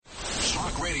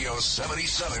Radio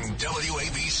 77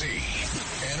 WABC.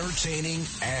 Entertaining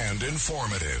and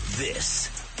informative. This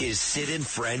is Sid and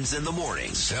Friends in the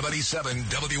Morning. 77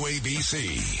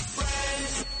 WABC.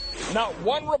 Not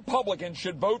one Republican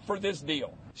should vote for this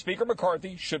deal. Speaker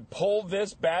McCarthy should pull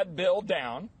this bad bill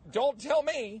down. Don't tell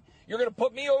me you're going to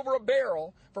put me over a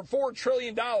barrel for $4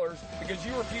 trillion because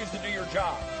you refuse to do your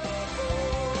job.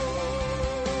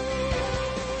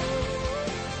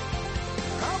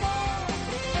 Come on!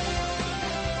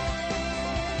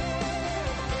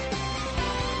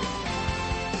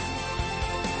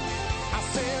 I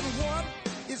said, what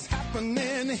is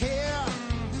happening here?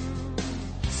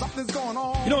 Something's going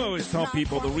on. You know, I always tell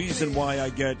people the reason why I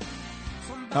get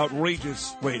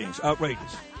outrageous ratings.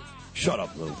 Outrageous. Shut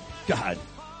up, Lou. God.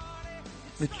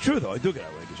 It's true, though. I do get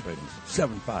outrageous ratings.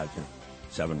 7.5,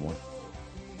 7.1.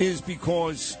 Is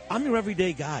because I'm your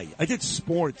everyday guy. I did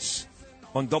sports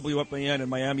on WFAN in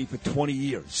Miami for 20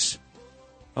 years.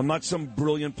 I'm not some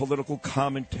brilliant political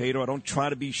commentator. I don't try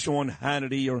to be Sean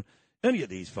Hannity or any of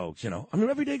these folks, you know. I'm your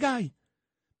everyday guy.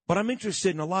 But I'm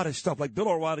interested in a lot of stuff. Like Bill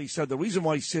O'Reilly said, the reason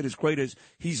why Sid is great is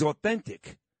he's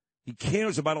authentic. He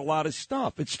cares about a lot of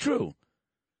stuff. It's true.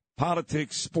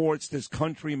 Politics, sports, this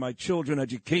country, my children,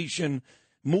 education,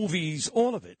 movies,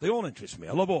 all of it. They all interest me.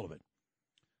 I love all of it.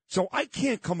 So I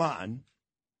can't come on,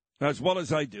 as well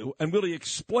as I do, and really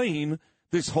explain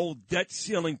this whole debt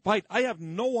ceiling fight. I have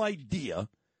no idea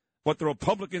what the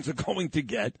Republicans are going to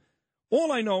get.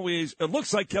 All I know is it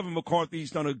looks like Kevin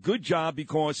McCarthy's done a good job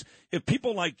because if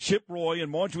people like Chip Roy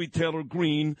and Marjorie Taylor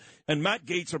Greene and Matt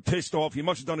Gaetz are pissed off, he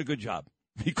must have done a good job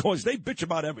because they bitch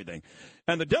about everything.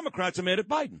 And the Democrats are mad at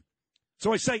Biden.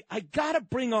 So I say, I got to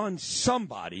bring on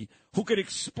somebody who could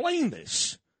explain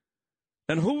this.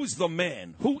 And who's the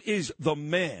man? Who is the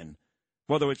man?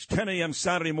 Whether it's 10 a.m.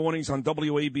 Saturday mornings on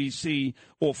WABC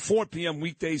or 4 p.m.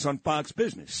 weekdays on Fox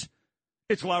Business.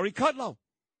 It's Larry Kudlow.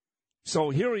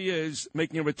 So here he is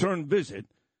making a return visit,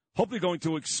 hopefully going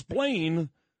to explain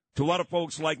to a lot of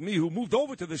folks like me who moved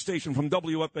over to the station from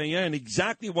WFAN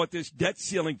exactly what this debt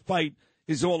ceiling fight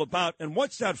is all about. And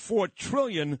what's that $4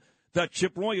 trillion that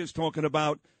Chip Roy is talking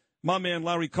about? My man,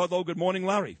 Larry Kudlow. Good morning,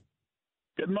 Larry.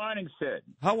 Good morning, Sid.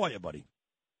 How are you, buddy?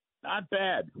 Not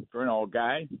bad for an old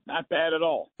guy. Not bad at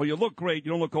all. Well, you look great.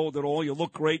 You don't look old at all. You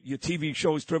look great. Your TV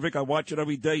show is terrific. I watch it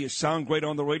every day. You sound great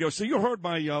on the radio. So you heard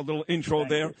my little intro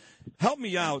there. Help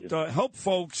me out. Help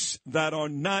folks that are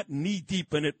not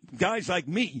knee-deep in it, guys like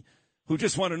me who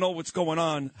just want to know what's going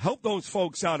on. Help those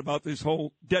folks out about this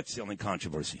whole debt ceiling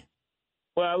controversy.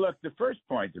 Well, look, the first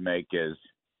point to make is,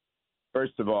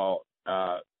 first of all,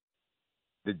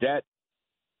 the debt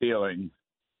ceiling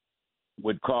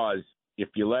would cause, if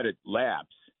you let it lapse,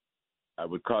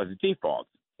 would cause a default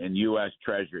in U.S.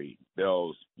 Treasury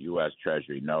bills, U.S.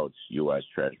 Treasury notes, U.S.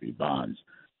 Treasury bonds.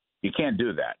 You can't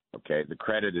do that, okay? The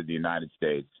credit of the United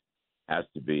States has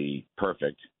to be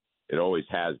perfect. It always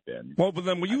has been. Well, but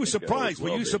then were you surprised?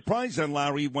 Were you surprised then,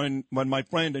 Larry, when my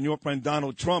friend and your friend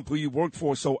Donald Trump, who you worked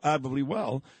for so admirably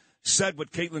well, said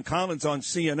with Caitlin Collins on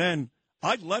CNN,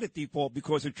 I'd let it default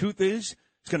because the truth is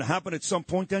it's going to happen at some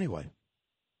point anyway?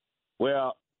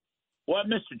 Well, what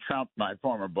Mr. Trump, my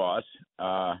former boss,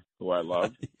 who I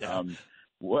love, yeah.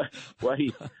 what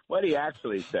he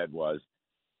actually said was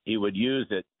he would use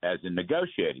it as a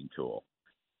negotiating tool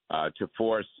to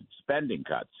force spending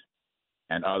cuts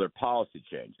and other policy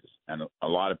changes. And a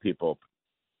lot of people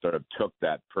sort of took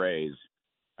that phrase,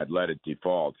 I'd let it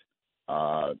default,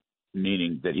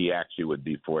 meaning that he actually would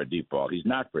be for a default. He's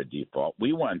not for a default.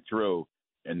 We went through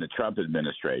in the Trump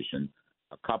administration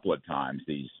a couple of times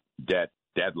these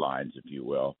deadlines, if you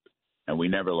will, and we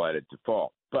never let it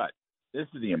default. But this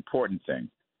is the important thing.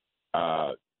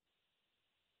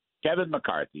 Kevin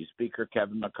McCarthy, Speaker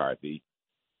Kevin McCarthy,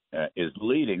 is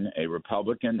leading a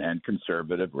Republican and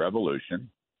conservative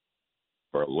revolution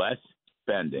for less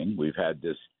spending. We've had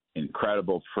this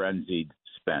incredible frenzied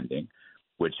spending,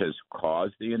 which has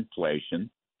caused the inflation,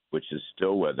 which is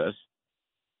still with us,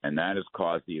 and that has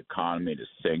caused the economy to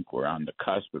sink. We're on the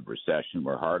cusp of recession.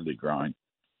 We're hardly growing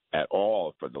at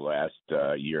all for the last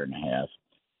year and a half.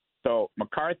 So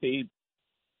McCarthy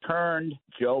turned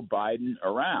Joe Biden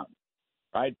around,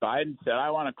 right? Biden said,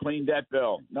 I want a clean debt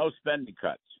bill, no spending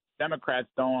cuts. Democrats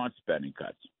don't want spending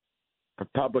cuts.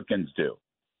 Republicans do.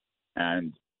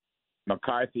 And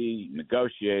McCarthy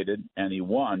negotiated, and he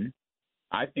won,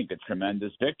 I think, a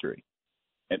tremendous victory.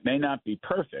 It may not be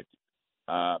perfect,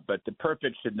 but the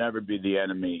perfect should never be the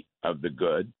enemy of the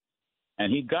good.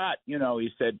 And he got, he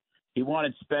said, he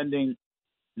wanted spending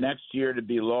next year to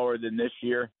be lower than this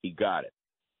year. He got it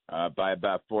by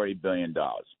about $40 billion.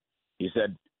 He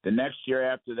said the next year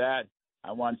after that,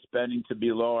 I want spending to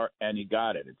be lower, and he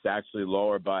got it. It's actually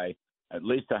lower by at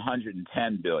least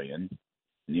 $110 billion.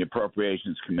 And the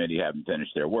Appropriations Committee haven't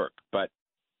finished their work. But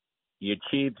he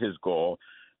achieved his goal.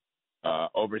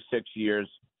 Over 6 years,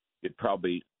 it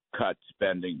probably cut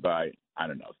spending by, I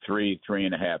don't know,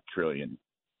 $3.5 trillion.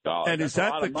 And is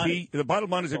that the key? The bottom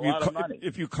line is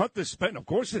if you cut the spend, of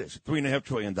course it is, $3.5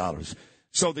 trillion.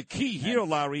 So the key here,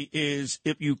 Larry, is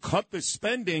if you cut the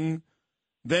spending,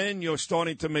 then you're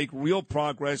starting to make real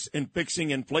progress in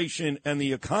fixing inflation and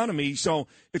the economy. So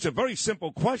it's a very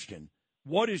simple question.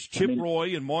 What is Chip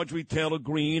Roy and Marjorie Taylor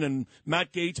Greene and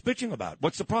Matt Gaetz bitching about?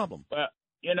 What's the problem? Well,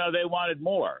 they wanted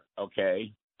more,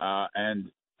 okay?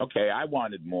 I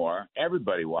wanted more.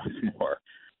 Everybody wants more.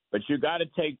 But you got to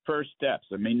take first steps.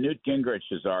 I mean, Newt Gingrich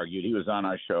has argued. He was on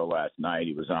our show last night.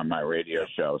 He was on my radio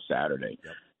show Saturday.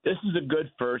 Yep. This is a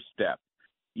good first step.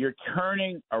 You're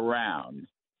turning around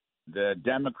the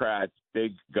Democrats'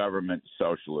 big government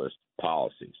socialist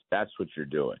policies. That's what you're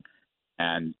doing.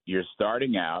 And you're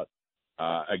starting out,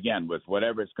 again, with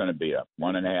whatever it's going to be, up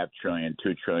 $1.5 trillion,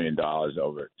 $2 trillion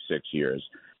over 6 years.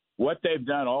 What they've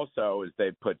done also is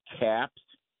they've put caps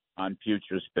on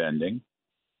future spending.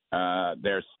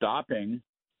 They're stopping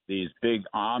these big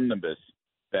omnibus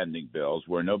spending bills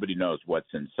where nobody knows what's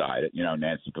inside it.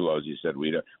 Nancy Pelosi said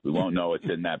we won't know what's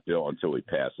in that bill until we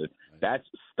pass it. That's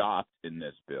stopped in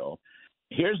this bill.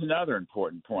 Here's another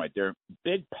important point. There are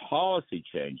big policy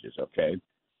changes, okay?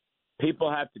 People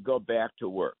have to go back to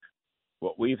work.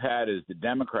 What we've had is the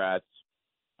Democrats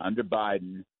under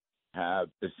Biden have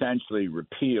essentially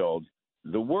repealed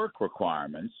the work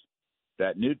requirements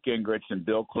that Newt Gingrich and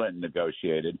Bill Clinton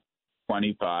negotiated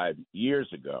 25 years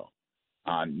ago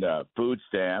on food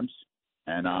stamps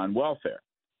and on welfare.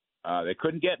 They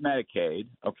couldn't get Medicaid,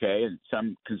 okay, and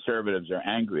some conservatives are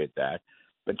angry at that.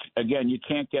 But, again, you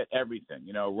can't get everything.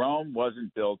 Rome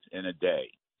wasn't built in a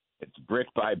day. It's brick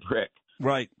by brick,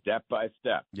 right, step by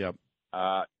step. Yep.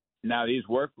 Now, these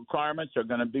work requirements are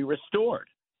going to be restored,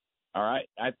 all right?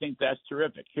 I think that's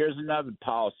terrific. Here's another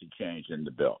policy change in the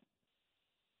bill.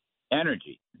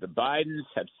 Energy. The Bidens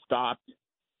have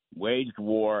waged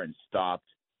war and stopped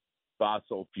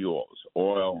fossil fuels,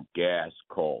 oil, gas,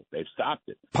 coal. They've stopped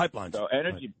it. Pipelines. So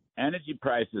energy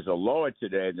prices are lower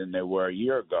today than they were a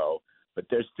year ago, but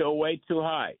they're still way too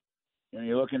high.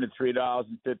 You're looking at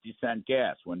 $3.50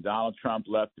 gas. When Donald Trump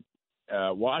left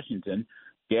Washington,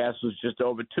 gas was just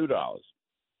over $2.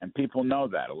 And people know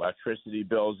that. Electricity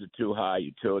bills are too high,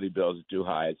 utility bills are too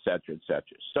high, et cetera, et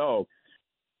cetera. So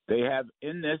they have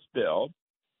in this bill,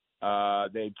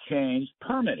 they've changed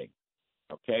permitting.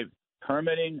 Okay,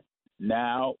 permitting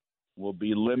now will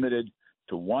be limited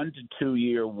to 1 to 2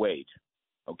 year wait.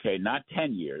 Okay, not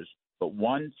 10 years, but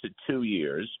 1 to 2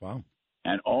 years. Wow.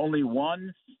 And only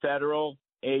one federal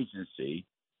agency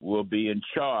will be in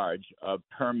charge of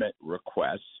permit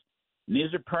requests. And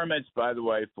these are permits, by the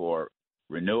way, for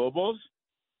renewables,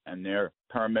 and they're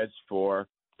permits for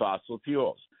fossil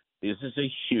fuels. This is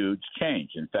a huge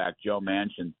change. In fact, Joe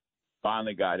Manchin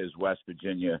finally got his West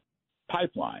Virginia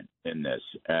pipeline in this,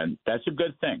 and that's a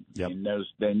good thing. Yep.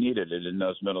 They needed it in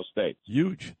those middle states.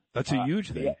 Huge. That's a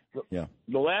huge thing. Yeah.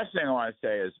 The last thing I want to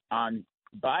say is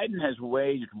Biden has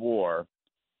waged war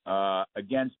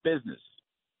against business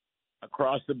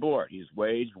across the board. He's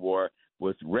waged war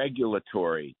with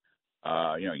regulatory,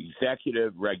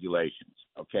 executive regulations,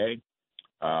 okay?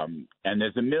 And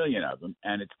there's a million of them,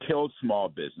 and it's killed small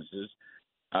businesses.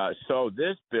 So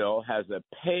this bill has a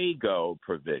pay-go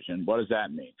provision. What does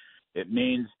that mean? It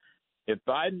means if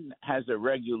Biden has a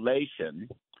regulation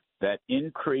that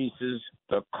increases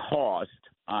the cost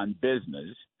on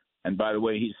business, and by the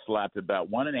way, he's slapped about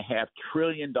 $1.5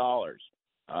 trillion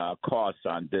costs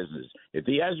on business. If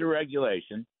he has a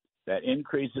regulation that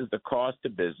increases the cost to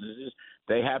businesses,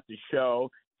 they have to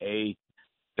show a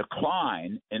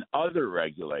decline in other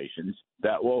regulations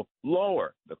that will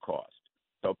lower the cost.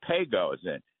 So pay goes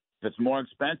in. If it's more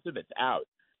expensive, it's out.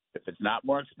 If it's not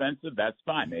more expensive, that's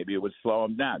fine. Maybe it would slow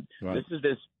them down. Right. This is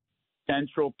this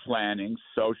central planning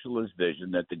socialist vision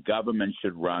that the government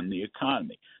should run the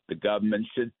economy. The government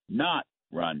should not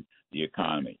run the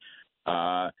economy.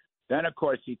 Then, of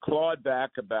course, he clawed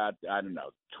back about,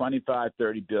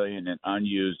 $25-30 billion in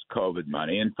unused COVID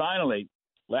money. And finally,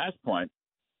 last point,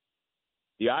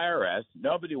 the IRS,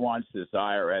 nobody wants this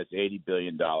IRS $80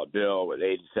 billion bill with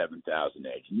 87,000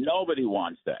 agents. Nobody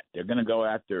wants that. They're going to go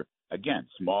after, again,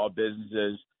 small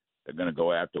businesses. They're going to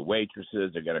go after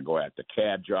waitresses. They're going to go after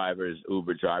cab drivers,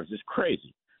 Uber drivers. It's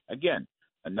crazy. Again,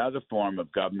 another form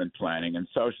of government planning and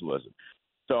socialism.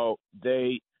 So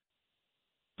they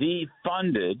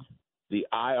defunded the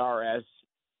IRS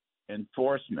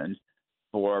enforcement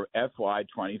for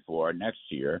FY24 next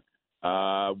year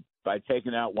by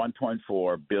taking out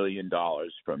 $1.4 billion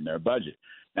from their budget.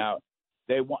 Now,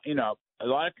 they want, a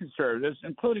lot of conservatives,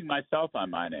 including myself, I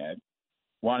might add,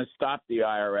 want to stop the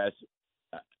IRS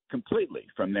completely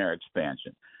from their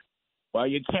expansion. Well,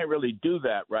 you can't really do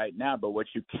that right now, but what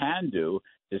you can do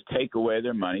is take away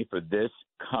their money for this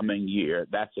coming year.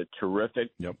 That's a terrific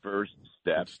first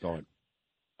step. Start.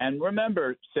 And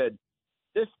remember, Sid,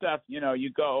 this stuff, you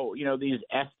go, these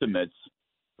estimates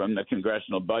from the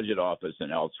Congressional Budget Office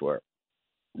and elsewhere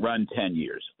run 10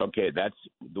 years. Okay, that's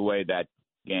the way that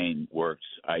game works.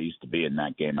 I used to be in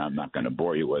that game. I'm not going to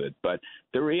bore you with it. But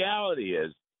the reality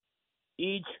is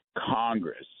each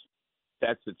Congress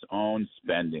sets its own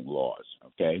spending laws,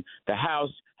 okay? The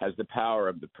House has the power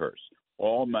of the purse.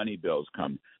 All money bills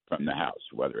come from the House,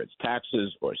 whether it's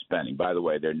taxes or spending. By the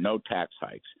way, there are no tax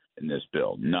hikes in this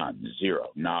bill. None. Zero.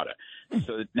 Nada.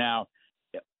 So now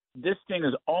this thing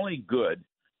is only good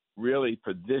really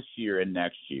for this year and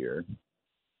next year.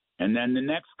 And then the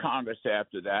next Congress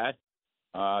after that,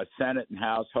 Senate and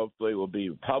House hopefully will be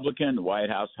Republican. The White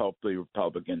House hopefully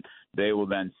Republican. They will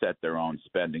then set their own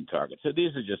spending targets. So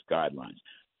these are just guidelines.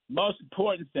 Most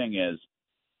important thing is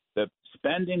the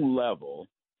spending level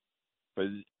for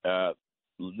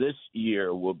this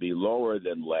year will be lower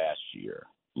than last year.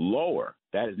 Lower.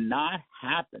 That has not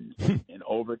happened in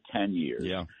over 10 years.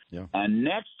 Yeah. And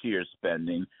next year's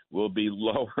spending will be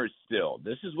lower still.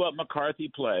 This is what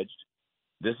McCarthy pledged.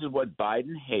 This is what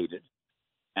Biden hated.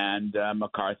 And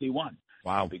McCarthy won.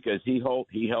 Wow. Because he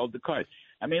held the cards.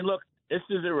 I mean, look, this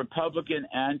is a Republican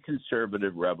and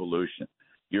conservative revolution.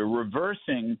 You're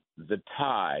reversing the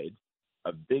tide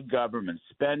of big government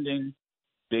spending,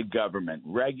 big government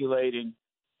regulating,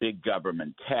 big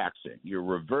government taxing. You're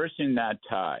reversing that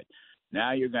tide.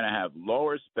 Now you're going to have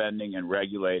lower spending and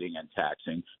regulating and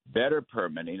taxing, better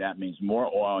permitting. That means more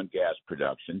oil and gas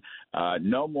production,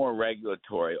 no more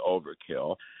regulatory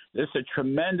overkill. This is a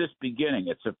tremendous beginning.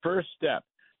 It's a first step.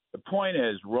 The point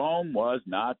is, Rome was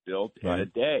not built in a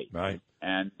day. Right.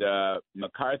 And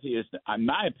McCarthy is, in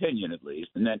my opinion at least,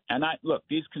 and I look,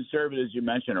 these conservatives you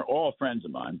mentioned are all friends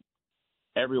of mine,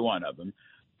 every one of them.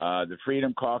 The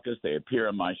Freedom Caucus, they appear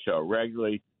on my show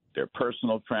regularly. They're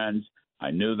personal friends. I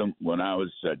knew them when I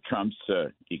was Trump's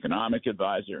economic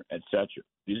advisor, et cetera.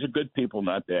 These are good people,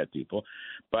 not bad people.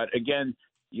 But, again,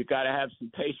 you got to have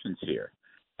some patience here.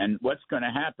 And what's going to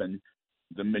happen,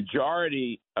 the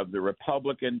majority of the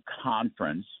Republican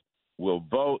conference will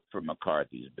vote for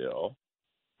McCarthy's bill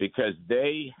because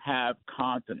they have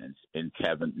confidence in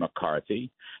Kevin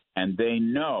McCarthy, and they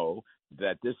know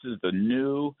that this is the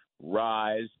new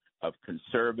rise of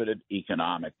conservative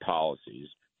economic policies,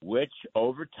 which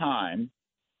over time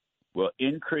will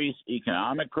increase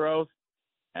economic growth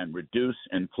and reduce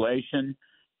inflation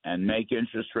and make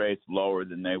interest rates lower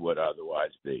than they would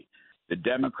otherwise be. The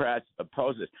Democrats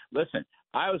oppose this. Listen,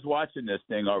 I was watching this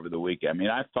thing over the weekend. I mean,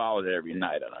 I followed it every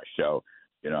night on our show.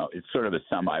 It's sort of a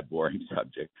semi-boring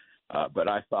subject, but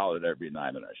I followed it every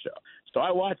night on our show. So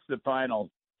I watched the final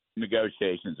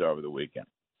negotiations over the weekend.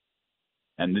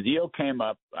 And the deal came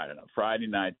up, I don't know, Friday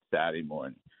night, Saturday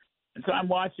morning. And so I'm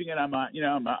watching it. I'm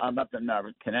up in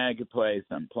our Connecticut place.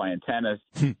 I'm playing tennis.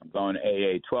 I'm going to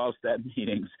AA 12-step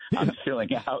meetings. I'm chilling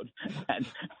out.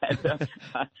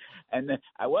 And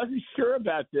I wasn't sure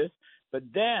about this. But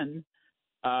then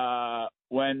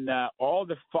when all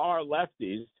the far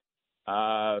lefties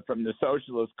from the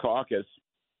Socialist Caucus,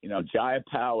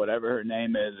 Jayapal, whatever her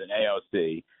name is, and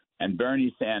AOC, and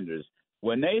Bernie Sanders,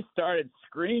 when they started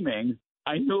screaming,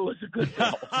 I knew it was a good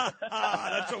bill.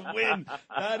 That's a win.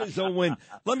 That is a win.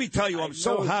 Let me tell you, I'm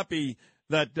so happy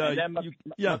that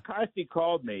McCarthy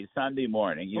called me Sunday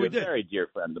morning. You're a very dear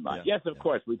friend of mine. Yes, of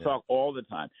course. We talk all the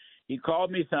time. He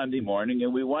called me Sunday morning,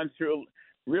 and we went through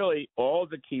really all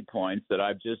the key points that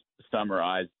I've just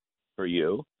summarized for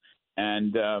you.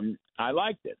 And I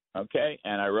liked it, okay?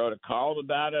 And I wrote a column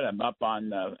about it. I'm up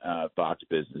on Fox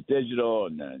Business Digital,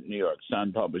 and the New York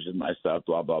Sun publishes my stuff,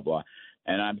 blah, blah, blah.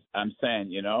 And I'm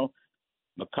saying,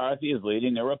 McCarthy is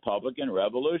leading a Republican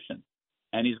revolution,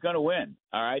 and he's going to win.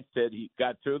 All right, Sid, he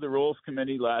got through the Rules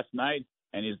Committee last night,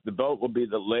 and the vote will be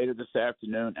later this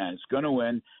afternoon, and it's going to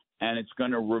win, and it's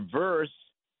going to reverse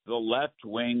the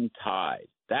left-wing tide.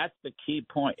 That's the key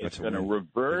point. It's going to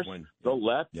reverse the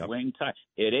left-wing tide.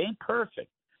 It ain't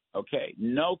perfect, okay?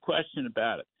 No question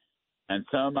about it. And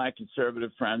some of my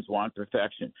conservative friends want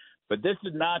perfection. But this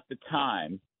is not the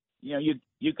time.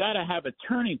 You got to have a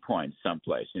turning point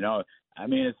someplace. I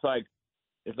mean, it's like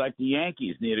It's like the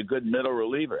Yankees need a good middle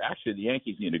reliever. Actually, the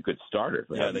Yankees need a good starter.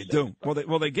 Yeah, they do.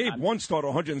 Well, they gave one starter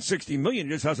 $160 million.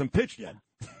 He just hasn't pitched yet.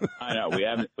 I know we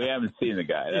haven't seen the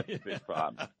guy. That's a big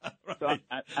problem. Right. So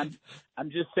I'm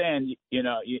just saying, you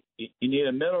need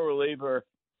a middle reliever,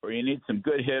 or you need some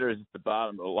good hitters at the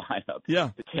bottom of the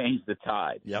lineup to change the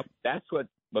tide. Yep, that's what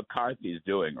McCarthy is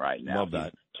doing right now. Love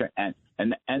that.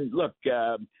 And look,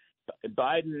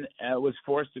 Biden was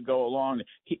forced to go along.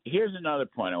 Here's another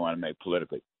point I want to make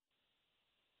politically.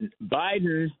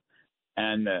 Biden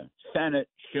and the Senate,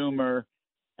 Schumer,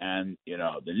 and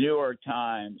the New York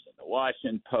Times and the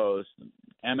Washington Post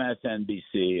and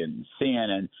MSNBC and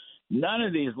CNN, none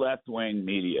of these left-wing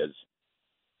medias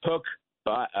took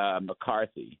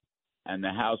McCarthy and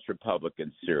the House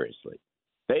Republicans seriously.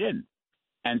 They didn't.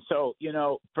 And so,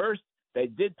 first they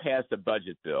did pass a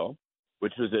budget bill,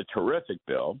 which was a terrific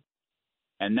bill,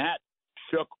 and that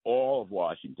shook all of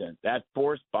Washington. That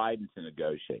forced Biden to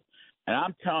negotiate. And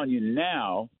I'm telling you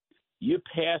now, you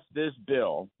pass this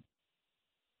bill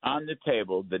on the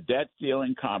table, the debt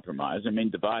ceiling compromise. I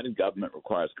mean, divided government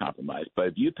requires compromise. But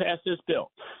if you pass this bill,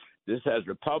 this has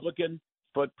Republican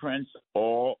footprints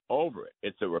all over it.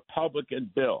 It's a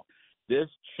Republican bill. This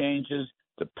changes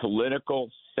the political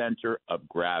center of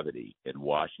gravity in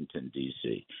Washington,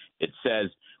 D.C. It says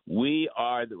we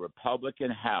are the Republican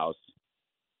House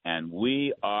and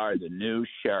we are the new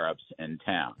sheriffs in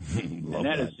town. And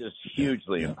that is just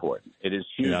hugely important. It is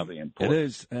hugely important. It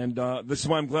is. And this is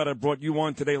why I'm glad I brought you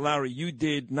on today, Larry. You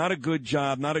did not a good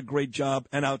job, not a great job,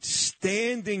 an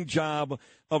outstanding job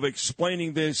of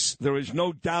explaining this. There is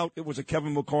no doubt it was a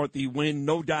Kevin McCarthy win,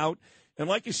 no doubt. And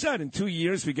like you said, in 2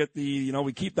 years, we get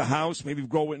we keep the House, maybe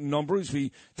grow it in numbers.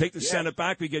 We take the Senate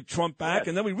back, we get Trump back,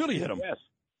 and then we really hit him. Yes.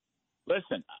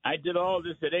 Listen, I did all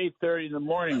this at 8:30 in the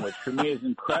morning, which for me is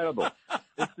incredible.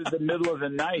 This is the middle of the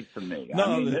night for me.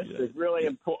 This is really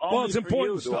important. Well, it's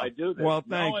important stuff. Do I do this? Well,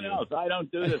 thank you. No one else. I don't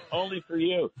do this. Only for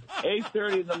you.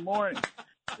 8:30 in the morning.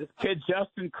 This kid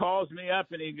Justin calls me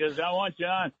up and he goes, "I want you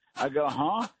on." I go,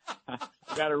 "Huh?" I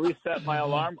got to reset my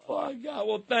alarm clock. Oh my God!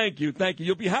 Well, thank you.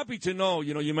 You'll be happy to know.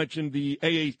 You mentioned the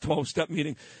AA 12-step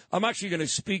meeting. I'm actually going to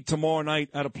speak tomorrow night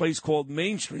at a place called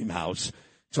Mainstream House.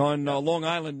 It's on Long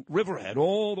Island, Riverhead,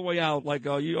 all the way out. Like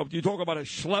you talk about a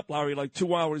schlep, Larry, like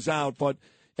 2 hours out. But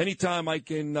anytime I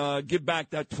can give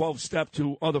back that 12-step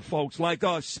to other folks like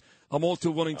us, I'm all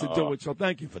too willing to do it. So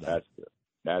thank you for that.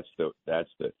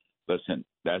 Listen,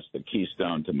 that's the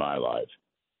keystone to my life.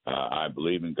 I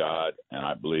believe in God, and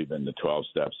I believe in the 12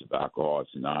 steps of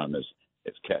Alcoholics Anonymous.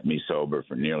 It's kept me sober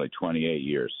for nearly 28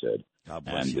 years, Sid. God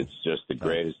bless and you. It's just the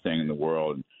greatest thing in the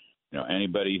world.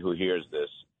 Anybody who hears this,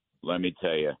 let me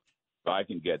tell you, if I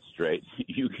can get straight,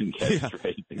 you can get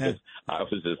straight, because I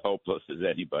was as hopeless as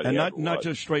anybody and ever not was.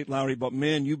 just straight, Larry, but,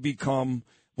 man, you become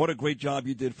 – what a great job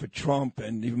you did for Trump.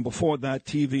 And even before that,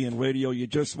 TV and radio, you're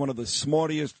just one of the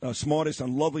smartest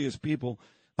and loveliest people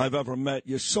I've ever met.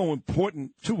 You're so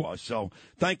important to us. So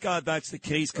thank God that's the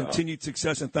case. Continued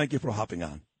success, and thank you for hopping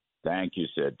on. Thank you,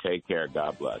 Sid. Take care.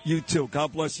 God bless. You too.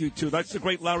 God bless you, too. That's the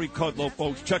great Larry Kudlow,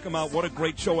 folks. Check him out. What a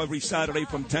great show every Saturday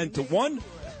from 10 to 1.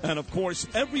 And, of course,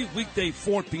 every weekday,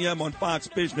 4 p.m. on Fox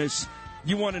Business.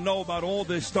 You want to know about all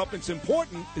this stuff. It's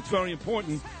important. It's very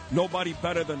important. Nobody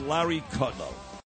better than Larry Kudlow.